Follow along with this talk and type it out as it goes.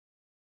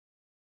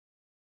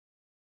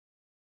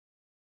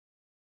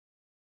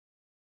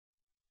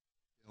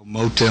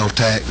Motel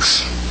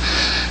tax,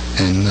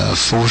 and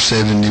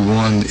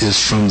 471 is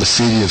from the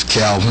city of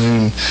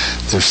Calhoun.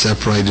 They're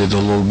separated a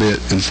little bit,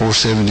 and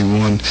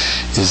 471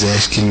 is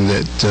asking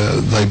that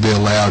they be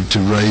allowed to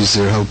raise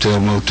their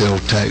hotel motel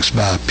tax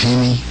by a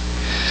penny.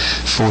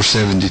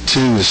 472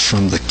 is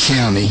from the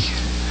county,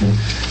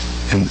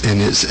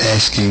 and it's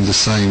asking the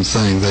same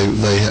thing.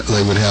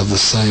 They would have the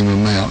same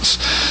amounts.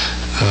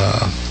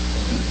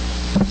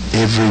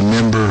 Every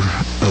member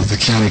of the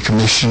county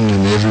commission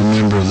and every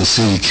member of the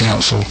city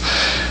council,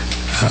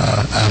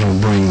 I don't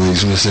bring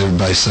these unless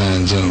everybody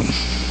signs on.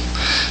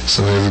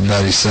 So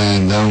everybody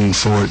signed on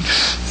for it.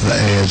 The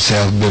ads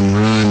have been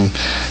run.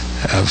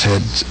 I've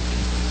had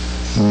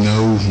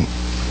no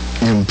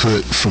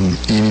input from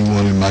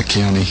anyone in my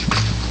county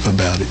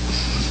about it.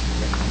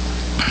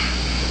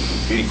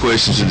 Any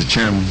questions of the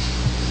chairman?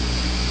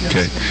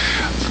 Okay.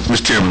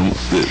 Mr. Chairman,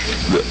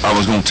 I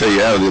was going to tell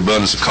you, out of the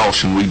abundance of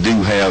caution, we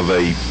do have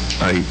a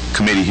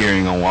committee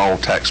hearing on all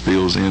tax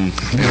bills in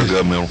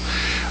intergovernmental.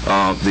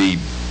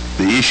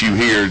 The issue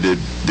here, that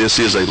this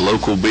is a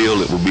local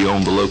bill. It will be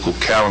on the local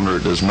calendar.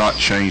 It does not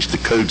change the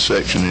code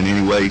section in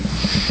any way.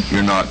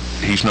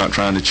 He's not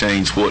trying to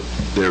change what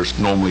they're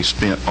normally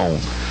spent on.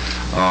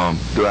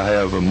 Do I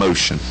have a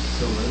motion?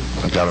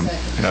 I got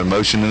a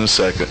motion and a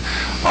second.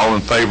 All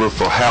in favor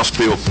for House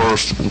Bill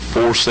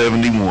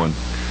 471,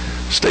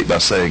 state by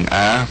saying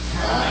aye.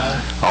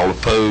 Aye. All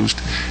opposed?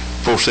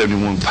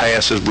 471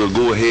 passes. We'll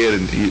go ahead,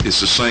 and it's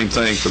the same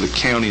thing for the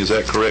county. Is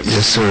that correct?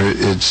 Yes, sir.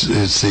 It's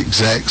the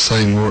exact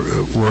same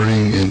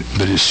wording,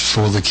 but it's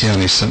for the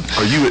county. So,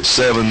 are you at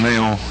 7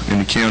 now in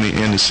the county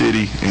and the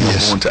city, and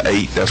yes, you're going to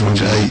 8? That's going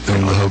what you're to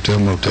 8 on the hotel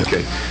motel.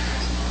 Okay.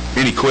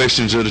 Any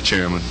questions of the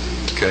chairman?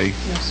 Okay.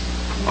 Yes.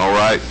 All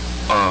right.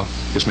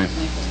 Yes, ma'am.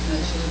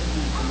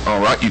 All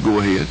right, you go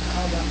ahead.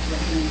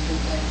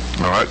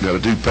 All right, got a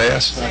do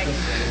pass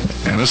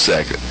and a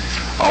second.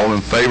 All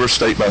in favor,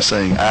 state by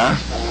saying aye.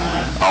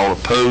 Aye. All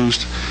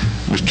opposed?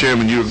 Mr.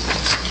 Chairman, you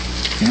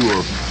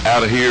are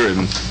out of here,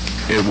 and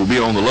it will be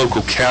on the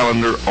local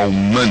calendar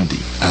on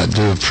Monday. I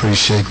do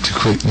appreciate the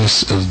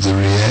quickness of the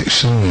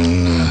reaction,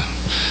 and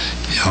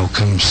y'all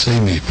come see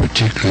me,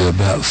 particularly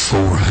about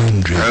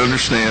 400. I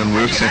understand.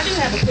 I do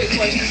have a quick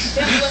question.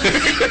 Tell me what's the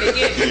secret to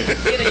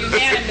get a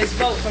unanimous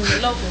vote from the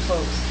local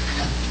folks.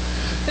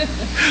 Not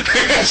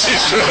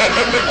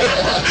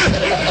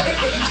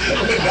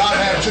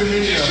have too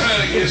many. He's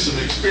trying to get some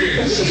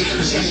experience.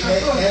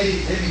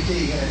 Eddie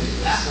T had it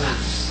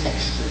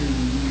 16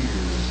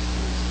 years.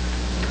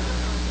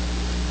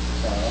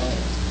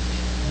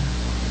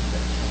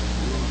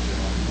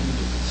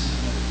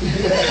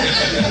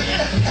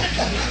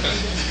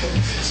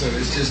 So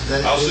it's just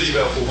that. I'll see you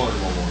about 400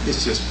 more.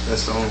 It's just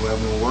that's the only way I'm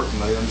going to work,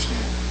 and they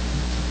understand.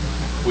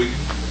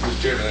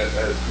 Mr.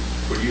 Chairman,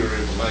 for your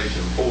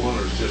information,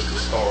 400 is just the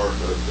start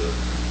of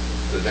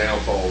the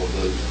downfall of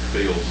those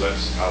bills.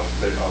 I'll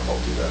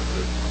talk to you about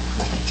that.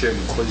 Mr.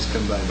 Chairman, please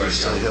come back and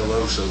say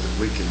hello so that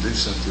we can do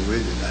something with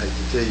it. I hate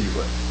to tell you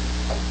what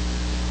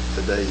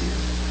today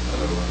is.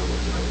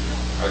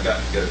 I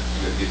got to get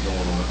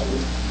going on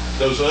it.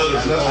 Those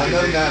others. I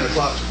know 9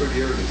 o'clock's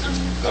pretty early.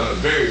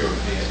 Very early.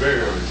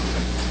 Very early.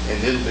 And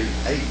it'll be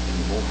 8 in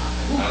the morning.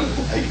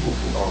 8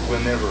 or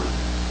whenever.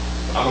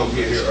 I'm gonna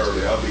get here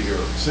early. I'll be here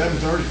early.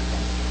 7:30.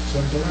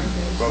 7:30.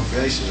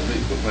 Appropriations,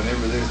 but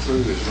whenever they're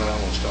through is when I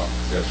want to start.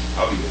 Yes,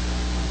 I'll be good.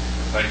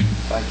 Thank you.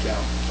 Thank y'all.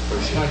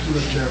 Appreciate it. Thank you,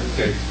 Mr. Chairman.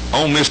 Okay.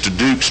 On Mr.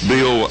 Duke's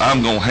bill,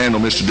 I'm gonna handle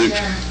Mr. Duke's.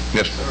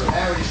 Yes.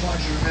 Harry just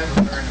wants you to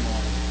remember her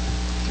anymore.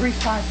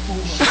 354.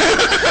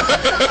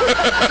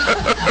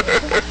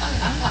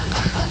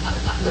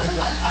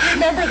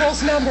 Remember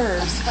those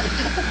numbers.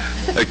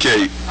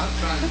 Okay. I'm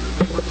trying to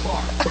remember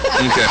Clark.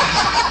 Okay.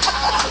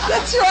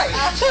 That's right. I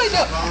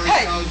know.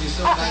 Hey,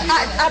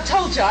 I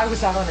told you I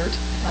was honored.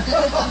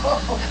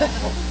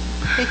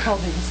 He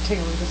called me Miss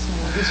Taylor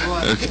this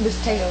morning. Okay. Miss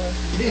Taylor.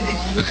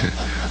 Okay.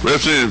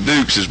 Representative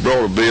Dukes has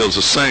brought a bill. It's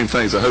the same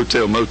thing as a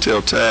hotel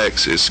motel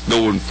tax. It's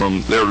going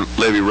from their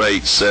levy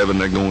rate 7,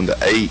 they're going to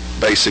 8,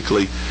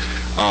 basically.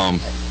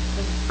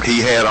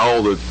 He had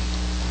all the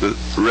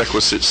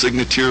requisite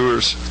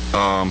signatures.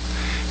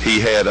 He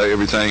had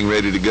everything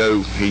ready to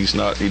go. He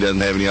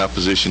doesn't have any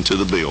opposition to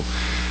the bill.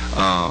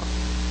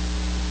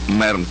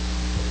 Madam,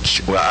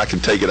 well, I can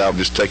take it. I'll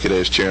just take it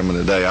as chairman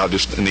today. I'll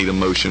just need a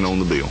motion on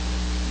the bill.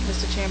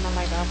 Mr. Chairman, I'd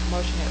like to offer a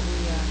motion that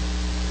we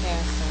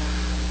pass.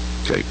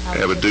 Okay.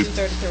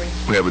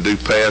 We have a do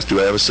pass. Do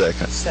I have a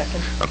second?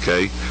 Second.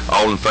 Okay.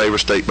 All in favor,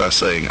 state by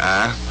saying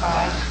aye.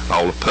 Aye.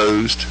 All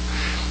opposed?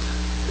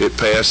 It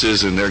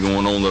passes, and they're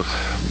going on the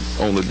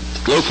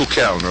local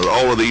calendar.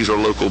 All of these are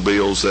local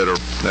bills that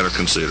are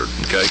considered.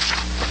 Okay.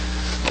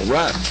 All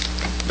right.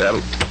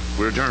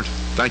 We're adjourned.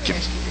 Thank you.